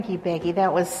Thank you, Becky.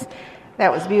 That was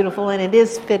beautiful, and it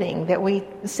is fitting that we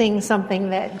sing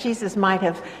something that Jesus might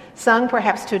have sung,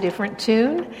 perhaps to a different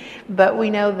tune, but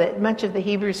we know that much of the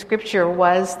Hebrew Scripture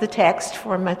was the text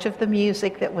for much of the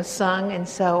music that was sung, and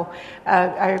so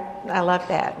I love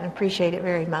that and appreciate it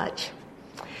very much.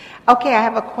 Okay, I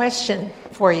have a question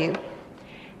for you.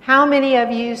 How many of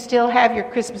you still have your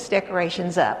Christmas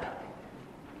decorations up?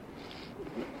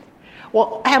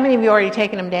 Well, how many of you already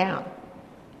taken them down?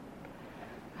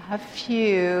 A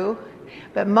few,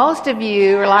 but most of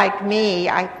you are like me,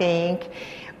 I think.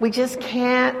 We just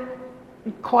can't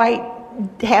quite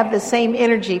have the same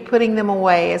energy putting them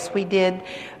away as we did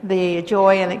the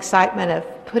joy and excitement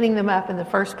of putting them up in the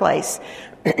first place.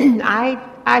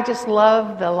 I just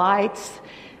love the lights,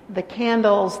 the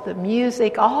candles, the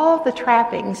music, all the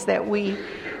trappings that we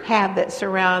have that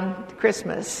surround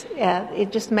Christmas.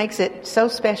 It just makes it so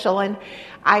special, and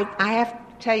I have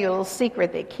tell you a little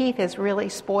secret that Keith has really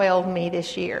spoiled me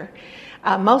this year.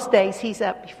 Most days he's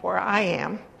up before I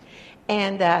am,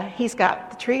 and he's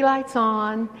got the tree lights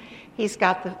on, he's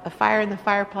got the fire in the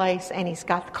fireplace, and he's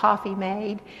got the coffee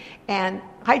made, and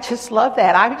I just love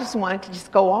that. I just want it to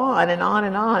just go on and on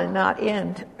and on and not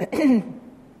end.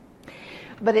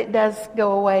 But it does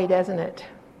go away, doesn't it?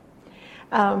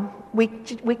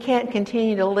 We can't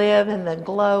continue to live in the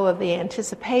glow of the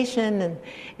anticipation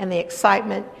and the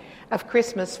excitement of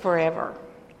Christmas forever.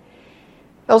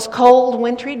 Those cold,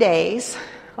 wintry days,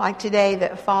 like today,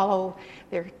 that follow,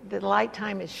 the light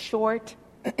time is short,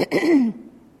 and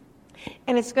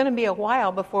it's going to be a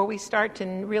while before we start to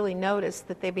really notice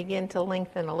that they begin to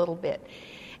lengthen a little bit.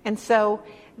 And so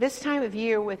this time of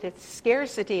year, with its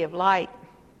scarcity of light,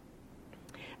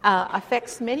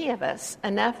 affects many of us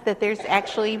enough that there's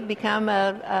actually become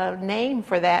a name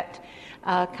for that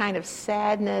kind of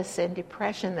sadness and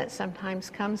depression that sometimes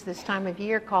comes this time of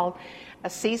year, called a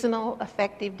seasonal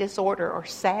affective disorder, or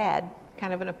SAD,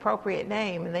 kind of an appropriate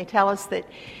name. And they tell us that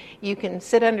you can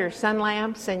sit under sun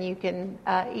lamps and you can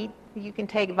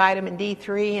take vitamin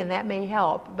D3, and that may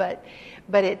help, but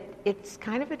it's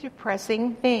kind of a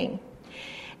depressing thing.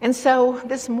 And so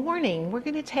this morning we're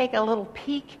going to take a little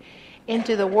peek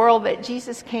into the world that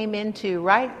Jesus came into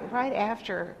right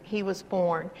after he was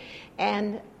born,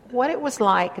 and what it was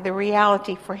like, the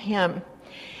reality for him.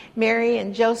 Mary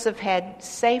and Joseph had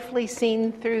safely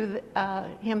seen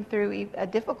him through a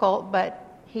difficult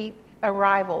but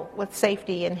arrival with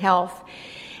safety and health,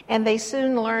 and they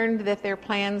soon learned that their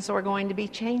plans were going to be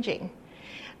changing.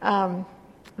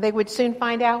 They would soon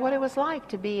find out what it was like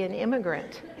to be an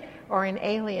immigrant or an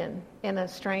alien in a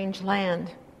strange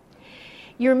land.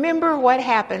 You remember what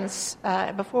happens,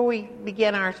 before we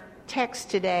begin our text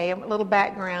today, a little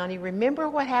background. You remember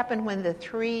what happened when the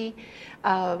three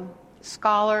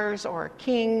scholars or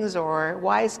kings or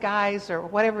wise guys or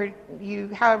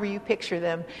however you picture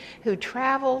them, who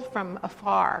traveled from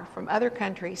afar, from other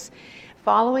countries,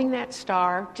 following that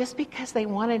star just because they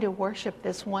wanted to worship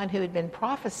this one who had been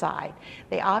prophesied.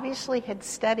 They obviously had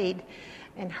studied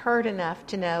and heard enough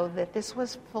to know that this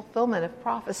was fulfillment of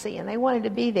prophecy, and they wanted to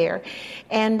be there.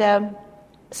 And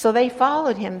so they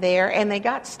followed him there, and they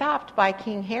got stopped by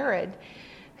King Herod,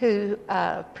 who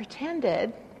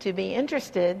pretended to be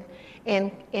interested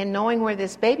in knowing where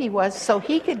this baby was so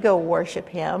he could go worship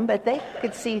him, but they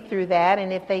could see through that,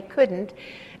 and if they couldn't,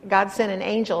 God sent an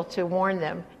angel to warn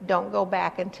them, don't go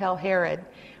back and tell Herod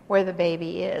where the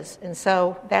baby is. And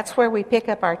so that's where we pick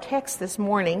up our text this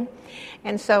morning.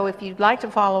 And so if you'd like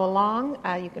to follow along,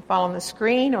 you can follow on the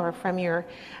screen or from your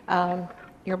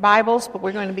Bibles, but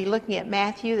we're going to be looking at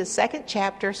Matthew, the 2nd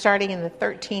chapter, starting in the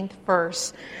 13th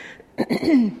verse.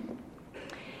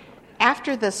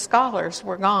 After the scholars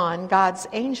were gone, God's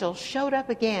angel showed up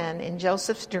again in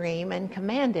Joseph's dream and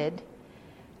commanded,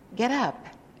 "Get up,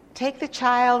 take the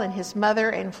child and his mother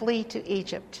and flee to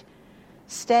Egypt.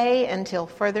 Stay until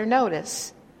further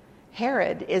notice.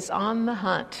 Herod is on the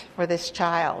hunt for this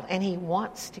child, and he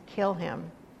wants to kill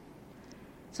him."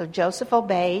 So Joseph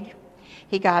obeyed.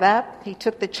 He got up, he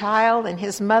took the child and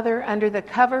his mother under the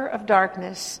cover of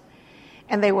darkness,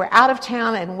 and they were out of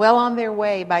town and well on their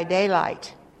way by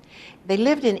daylight. They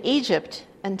lived in Egypt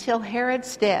until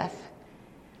Herod's death.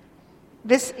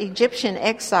 This Egyptian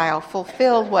exile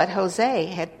fulfilled what Hosea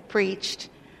had preached,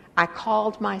 "I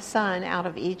called my son out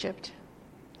of Egypt."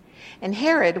 And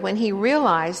Herod, when he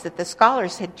realized that the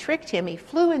scholars had tricked him, he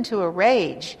flew into a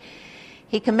rage.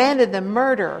 He commanded the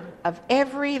murder of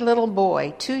every little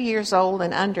boy 2 years old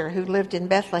and under who lived in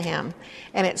Bethlehem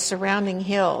and its surrounding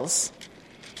hills.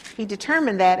 He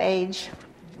determined that age,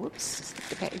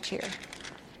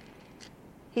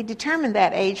 He determined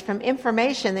that age from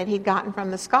information that he'd gotten from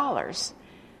the scholars.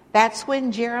 That's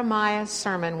when Jeremiah's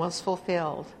sermon was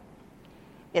fulfilled.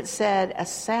 It said, "A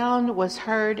sound was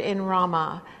heard in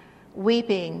Ramah,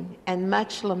 weeping and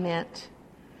much lament.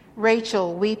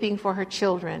 Rachel weeping for her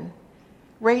children.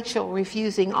 Rachel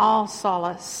refusing all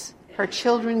solace, her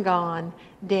children gone,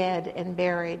 dead and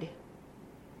buried."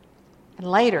 And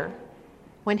later,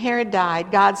 when Herod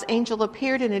died, God's angel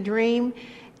appeared in a dream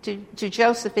to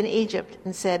Joseph in Egypt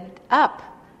and said, "Up,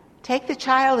 take the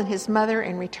child and his mother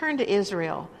and return to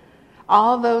Israel.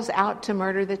 All those out to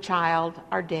murder the child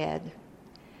are dead."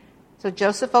 So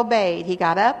Joseph obeyed. He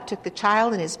got up, took the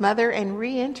child and his mother, and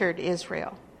re-entered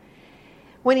Israel.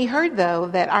 When he heard, though,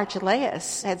 that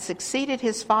Archelaus had succeeded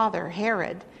his father,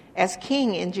 Herod, as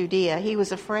king in Judea, he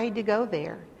was afraid to go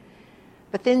there.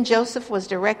 But then Joseph was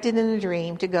directed in a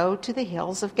dream to go to the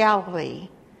hills of Galilee.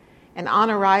 And on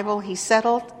arrival, he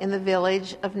settled in the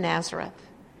village of Nazareth.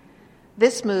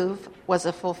 This move was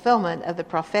a fulfillment of the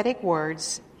prophetic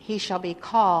words, "He shall be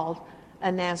called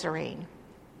a Nazarene."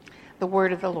 The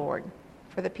word of the Lord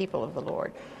for the people of the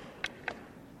Lord.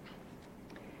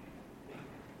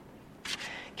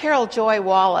 Carol Joy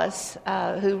Wallace,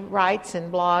 who writes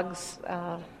and blogs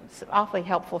awfully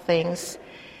helpful things,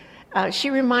 she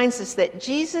reminds us that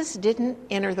Jesus didn't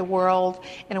enter the world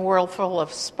in a world full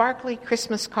of sparkly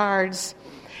Christmas cards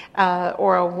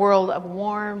or a world of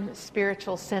warm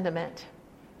spiritual sentiment.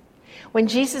 When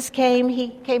Jesus came, he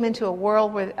came into a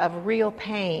world of real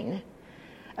pain,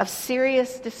 of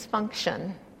serious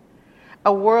dysfunction,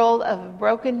 a world of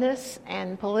brokenness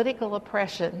and political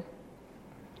oppression.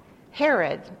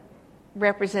 Herod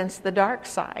represents the dark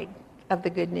side of the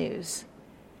good news.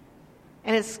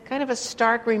 And it's kind of a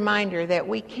stark reminder that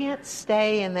we can't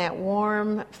stay in that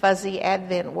warm, fuzzy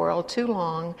Advent world too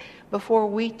long before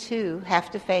we too have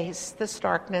to face the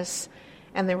starkness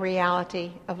and the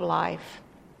reality of life.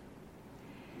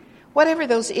 Whatever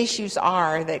those issues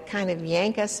are that kind of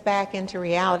yank us back into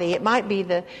reality, it might be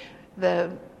the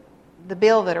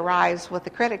bill that arrives with the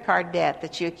credit card debt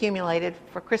that you accumulated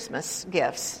for Christmas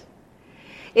gifts.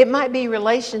 It might be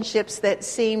relationships that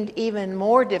seemed even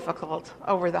more difficult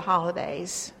over the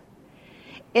holidays.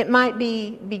 It might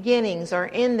be beginnings or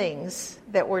endings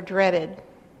that were dreaded,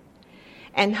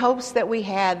 and hopes that we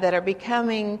had that are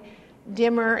becoming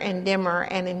dimmer and dimmer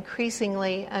and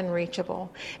increasingly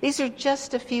unreachable. These are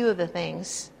just a few of the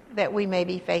things that we may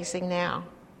be facing now.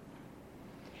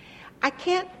 I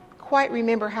can't quite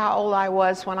remember how old I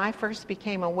was when I first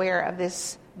became aware of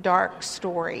this dark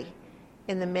story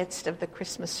in the midst of the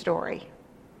Christmas story.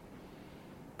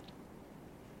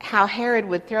 How Herod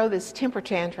would throw this temper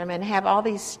tantrum and have all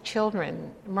these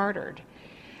children murdered.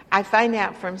 I find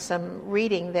out from some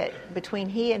reading that between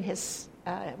him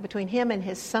and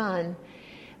his son,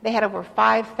 they had over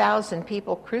 5,000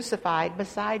 people crucified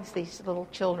besides these little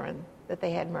children that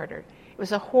they had murdered. It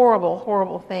was a horrible,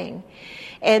 horrible thing.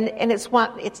 And it's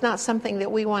not something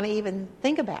that we want to even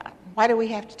think about. Why do we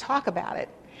have to talk about it?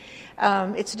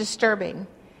 It's disturbing.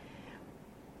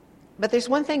 But there's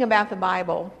one thing about the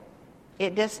Bible.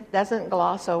 It just doesn't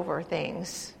gloss over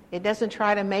things. It doesn't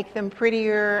try to make them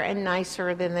prettier and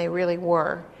nicer than they really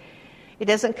were. It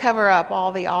doesn't cover up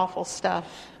all the awful stuff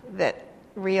that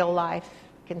real life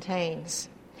contains.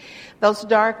 Those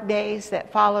dark days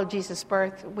that followed Jesus'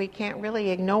 birth, we can't really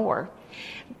ignore.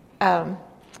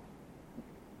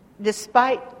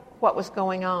 Despite what was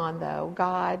going on, though,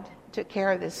 God took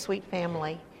care of this sweet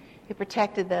family. He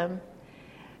protected them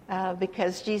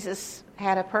because Jesus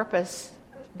had a purpose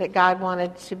that God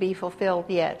wanted to be fulfilled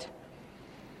yet.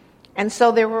 And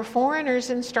so there were foreigners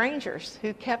and strangers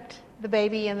who kept the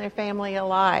baby and their family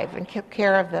alive and kept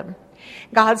care of them.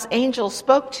 God's angels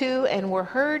spoke to and were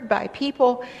heard by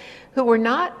people who were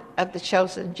not of the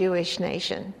chosen Jewish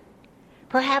nation,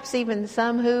 perhaps even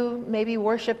some who maybe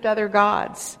worshiped other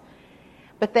gods,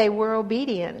 but they were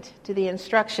obedient to the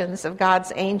instructions of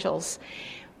God's angels.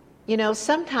 You know,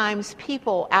 sometimes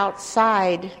people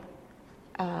outside,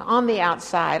 on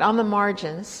the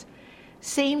margins,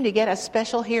 seem to get a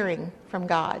special hearing from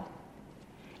God.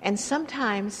 And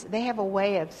sometimes they have a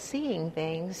way of seeing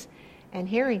things and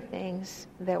hearing things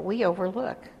that we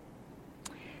overlook.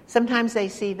 Sometimes they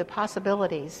see the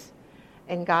possibilities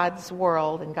in God's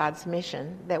world and God's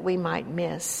mission that we might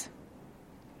miss.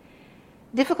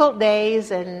 Difficult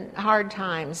days and hard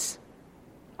times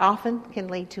often can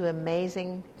lead to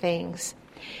amazing things.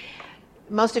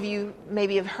 Most of you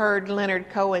maybe have heard Leonard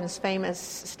Cohen's famous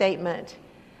statement,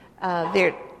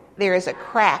 there is a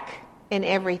crack in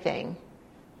everything.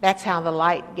 That's how the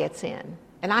light gets in.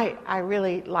 And I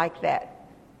really like that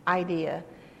idea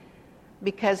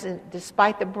because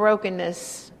despite the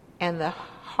brokenness and the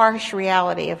harsh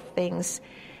reality of things,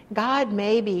 God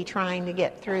may be trying to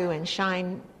get through and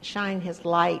shine his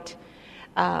light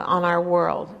on our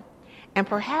world. And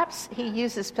perhaps he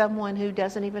uses someone who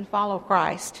doesn't even follow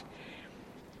Christ,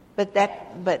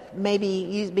 but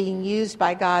maybe being used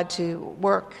by God to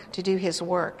do his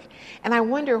work. And I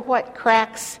wonder what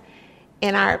cracks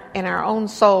in our own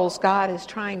souls God is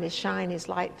trying to shine his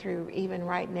light through even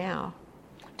right now,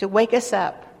 to wake us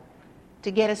up,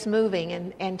 to get us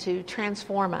moving and to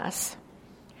transform us.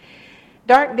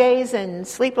 Dark days and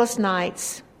sleepless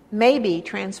nights may be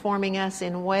transforming us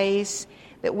in ways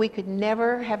that we could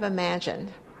never have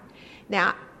imagined.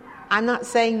 Now, I'm not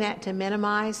saying that to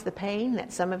minimize the pain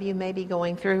that some of you may be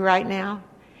going through right now,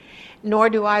 nor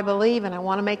do I believe, and I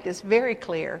want to make this very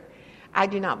clear, I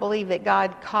do not believe that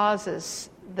God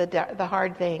causes the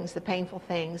hard things, the painful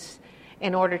things,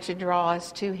 in order to draw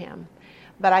us to him.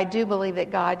 But I do believe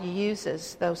that God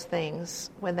uses those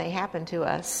things when they happen to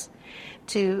us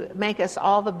to make us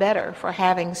all the better for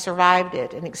having survived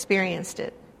it and experienced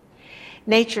it.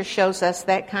 Nature shows us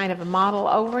that kind of a model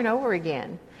over and over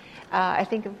again. I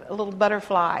think of a little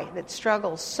butterfly that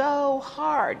struggles so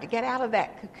hard to get out of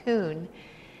that cocoon.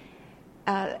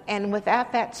 And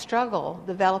without that struggle,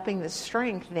 developing the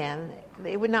strength then,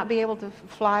 it would not be able to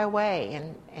fly away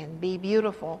and be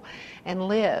beautiful and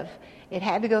live. It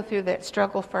had to go through that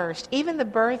struggle first. Even the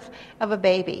birth of a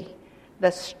baby,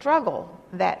 the struggle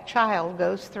that child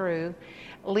goes through,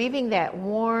 leaving that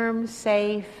warm,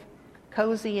 safe,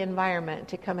 cozy environment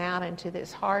to come out into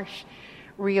this harsh,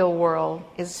 real world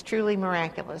is truly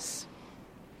miraculous.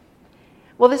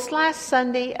 Well, this last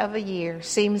Sunday of a year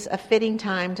seems a fitting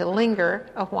time to linger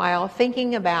a while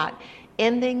thinking about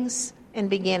endings and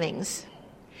beginnings.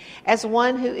 As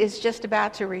one who is just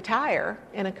about to retire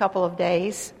in a couple of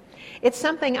days, it's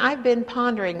something I've been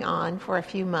pondering on for a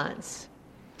few months.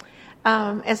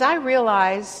 As I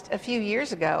realized a few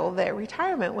years ago that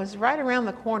retirement was right around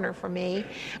the corner for me,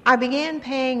 I began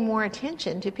paying more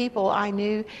attention to people I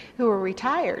knew who were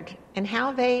retired and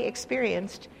how they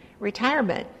experienced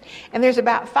retirement. And there's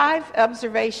about 5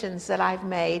 observations that I've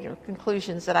made, or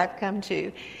conclusions that I've come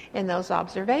to in those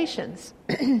observations.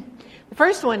 The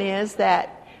first one is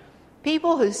that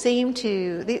people who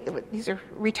these are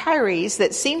retirees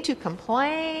that seem to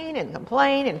complain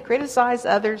and criticize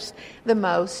others the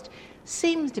most,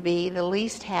 seem to be the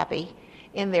least happy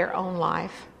in their own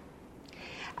life.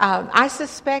 I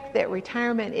suspect that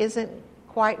retirement isn't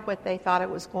quite what they thought it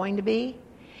was going to be.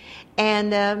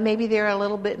 And maybe they're a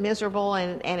little bit miserable,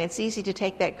 and it's easy to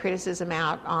take that criticism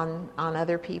out on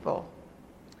other people.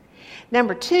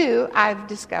 Number 2, I've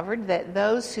discovered that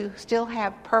those who still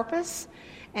have purpose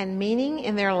and meaning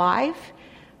in their life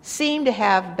seem to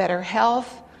have better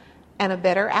health and a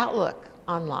better outlook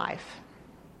on life.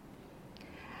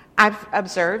 I've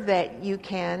observed that you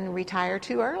can retire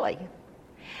too early.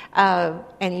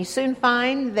 And you soon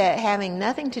find that having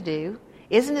nothing to do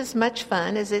isn't as much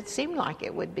fun as it seemed like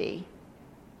it would be.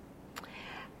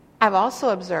 I've also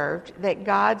observed that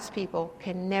God's people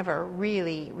can never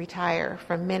really retire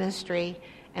from ministry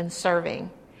and serving.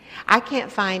 I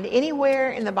can't find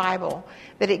anywhere in the Bible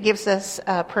that it gives us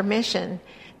permission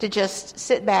to just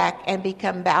sit back and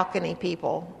become balcony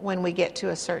people when we get to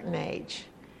a certain age.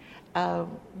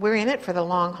 We're in it for the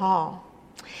long haul.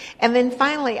 And then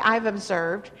finally, I've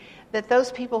observed that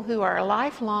those people who are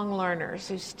lifelong learners,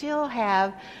 who still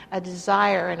have a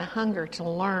desire and a hunger to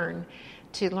learn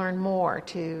more,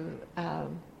 to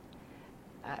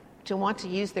want to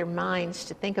use their minds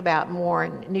to think about more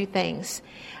and new things.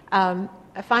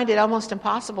 I find it almost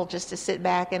impossible just to sit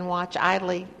back and watch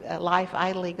life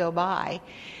idly go by.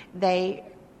 They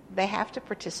have to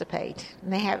participate,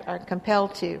 and they are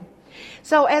compelled to.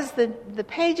 So as the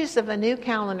pages of a new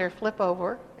calendar flip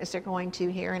over, as they're going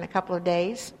to here in a couple of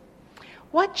days,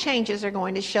 what changes are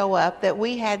going to show up that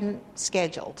we hadn't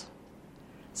scheduled?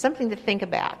 Something to think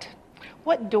about.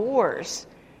 What doors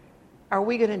are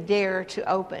we going to dare to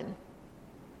open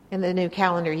in the new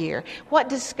calendar year? What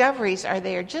discoveries are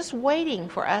there just waiting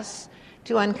for us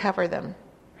to uncover them?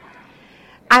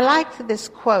 I like this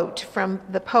quote from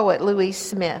the poet Louise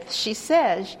Smith. She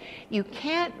says, "You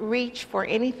can't reach for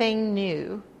anything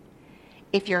new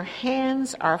if your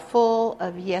hands are full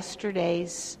of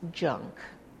yesterday's junk."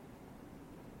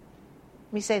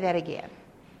 Let me say that again.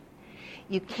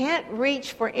 You can't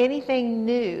reach for anything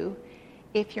new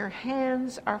if your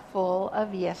hands are full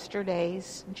of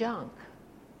yesterday's junk.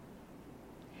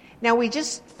 Now, we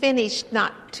just finished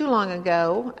not too long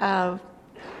ago,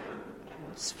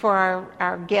 for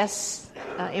our guests'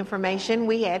 information,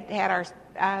 we had our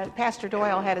Pastor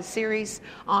Doyle had a series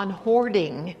on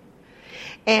hoarding.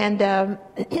 And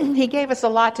he gave us a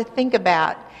lot to think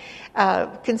about,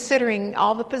 considering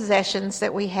all the possessions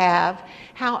that we have,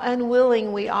 how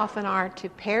unwilling we often are to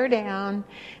pare down,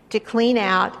 to clean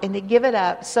out, and to give it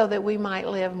up so that we might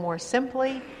live more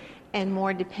simply and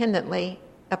more dependently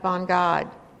upon God.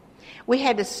 We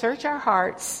had to search our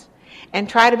hearts and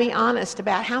try to be honest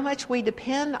about how much we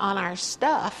depend on our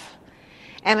stuff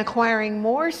and acquiring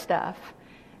more stuff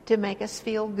to make us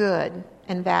feel good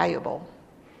and valuable.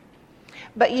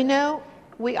 But you know,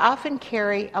 we often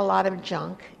carry a lot of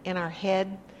junk in our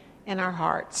head and our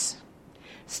hearts.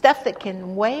 Stuff that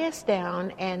can weigh us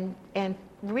down and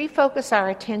refocus our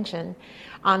attention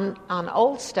on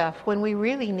old stuff when we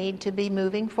really need to be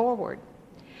moving forward.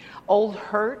 Old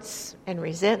hurts and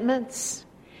resentments,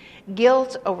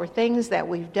 guilt over things that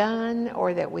we've done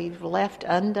or that we've left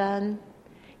undone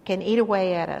can eat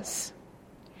away at us.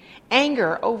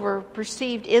 Anger over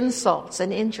perceived insults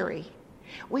and injury.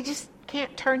 We just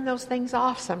can't turn those things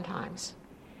off sometimes.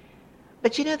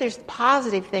 But you know, there's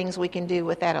positive things we can do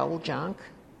with that old junk.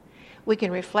 We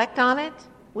can reflect on it.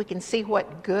 We can see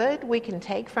what good we can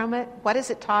take from it. What has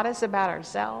it taught us about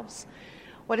ourselves?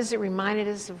 What has it reminded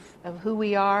us of who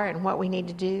we are and what we need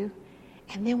to do?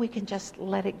 And then we can just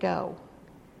let it go.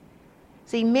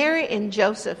 See, Mary and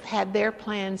Joseph had their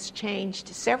plans changed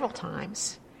several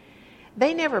times.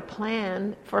 They never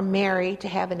planned for Mary to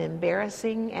have an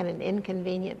embarrassing and an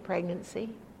inconvenient pregnancy.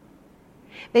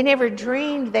 They never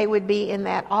dreamed they would be in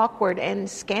that awkward and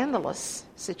scandalous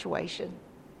situation.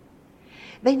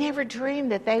 They never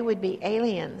dreamed that they would be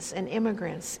aliens and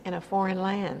immigrants in a foreign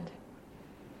land.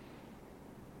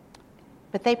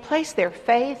 But they placed their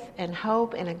faith and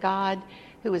hope in a God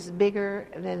who was bigger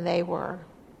than they were.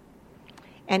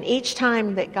 And each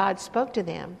time that God spoke to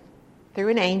them through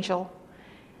an angel,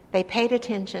 they paid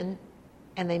attention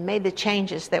and they made the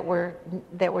changes that were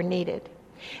needed.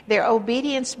 Their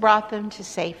obedience brought them to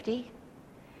safety,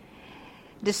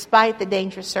 despite the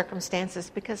dangerous circumstances,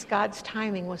 because God's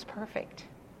timing was perfect.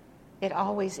 It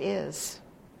always is.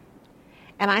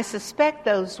 And I suspect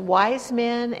those wise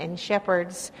men and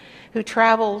shepherds who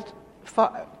traveled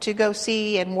to go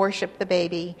see and worship the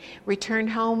baby returned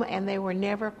home, and they were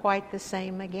never quite the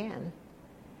same again.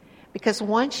 Because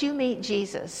once you meet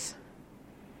Jesus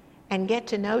and get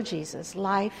to know Jesus,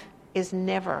 life is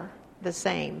never the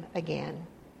same again.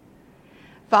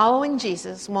 Following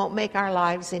Jesus won't make our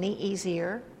lives any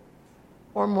easier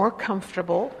or more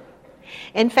comfortable.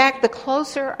 In fact, the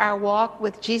closer our walk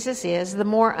with Jesus is, the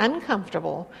more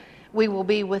uncomfortable we will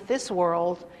be with this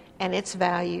world and its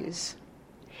values,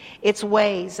 its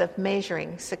ways of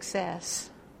measuring success.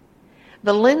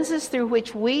 The lenses through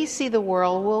which we see the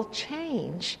world will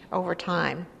change over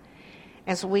time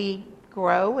as we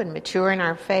grow and mature in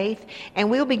our faith, and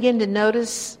we'll begin to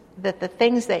notice that the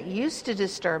things that used to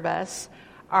disturb us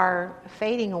are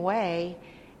fading away,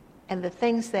 and the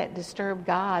things that disturb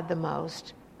God the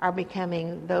most are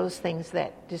becoming those things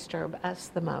that disturb us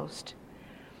the most.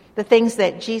 The things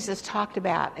that Jesus talked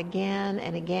about again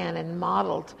and again and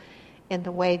modeled in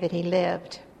the way that he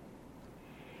lived.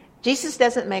 Jesus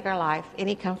doesn't make our life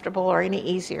any comfortable or any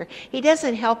easier. He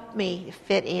doesn't help me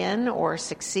fit in or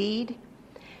succeed.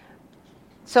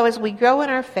 So as we grow in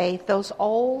our faith, those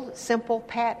old, simple,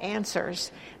 pat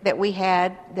answers that we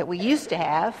used to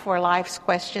have for life's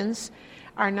questions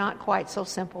are not quite so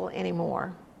simple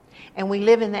anymore. And we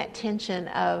live in that tension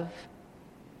of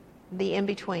the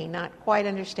in-between, not quite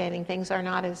understanding. Things are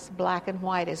not as black and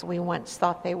white as we once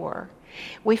thought they were.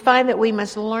 We find that we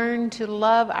must learn to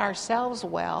love ourselves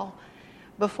well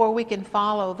before we can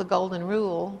follow the golden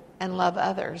rule and love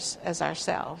others as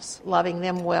ourselves, loving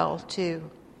them well too.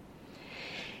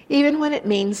 Even when it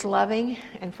means loving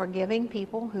and forgiving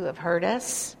people who have hurt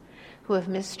us, who have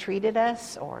mistreated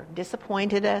us or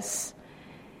disappointed us.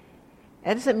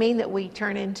 That doesn't mean that we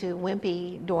turn into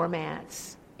wimpy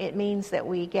doormats. It means that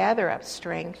we gather up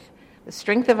strength, the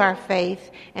strength of our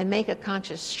faith, and make a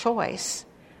conscious choice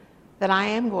that I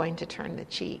am going to turn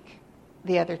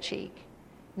the other cheek,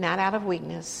 not out of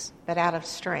weakness, but out of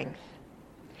strength.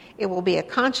 It will be a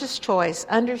conscious choice,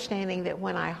 understanding that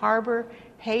when I harbor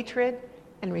hatred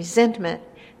and resentment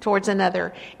towards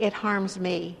another, it harms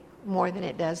me more than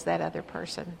it does that other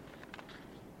person.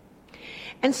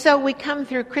 And so we come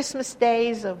through Christmas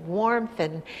days of warmth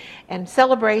and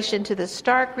celebration to the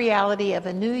stark reality of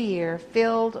a new year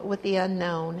filled with the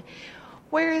unknown.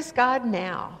 Where is God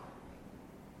now?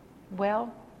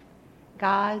 Well,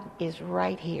 God is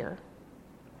right here,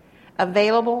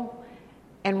 available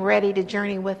and ready to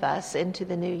journey with us into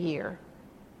the new year.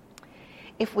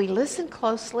 If we listen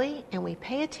closely and we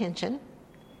pay attention,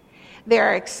 there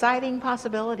are exciting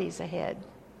possibilities ahead.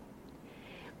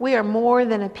 We are more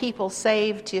than a people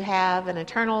saved to have an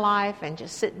eternal life and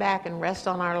just sit back and rest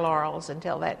on our laurels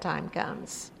until that time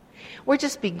comes. We're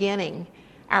just beginning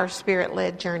our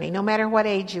Spirit-led journey, no matter what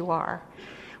age you are.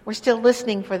 We're still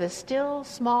listening for the still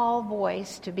small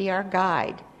voice to be our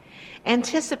guide,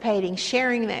 anticipating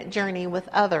sharing that journey with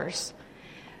others,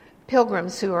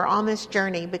 pilgrims who are on this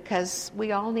journey, because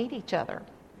we all need each other.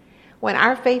 When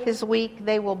our faith is weak,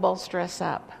 they will bolster us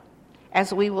up,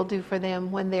 as we will do for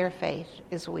them when their faith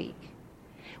is weak.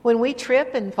 When we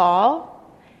trip and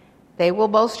fall, they will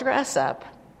bolster us up,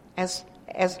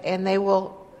 and they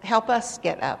will help us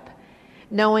get up,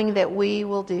 knowing that we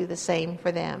will do the same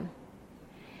for them.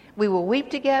 We will weep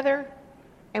together,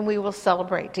 and we will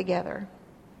celebrate together.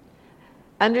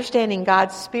 Understanding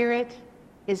God's Spirit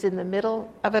is in the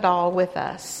middle of it all with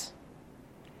us.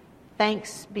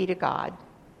 Thanks be to God.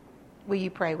 Will you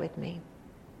pray with me?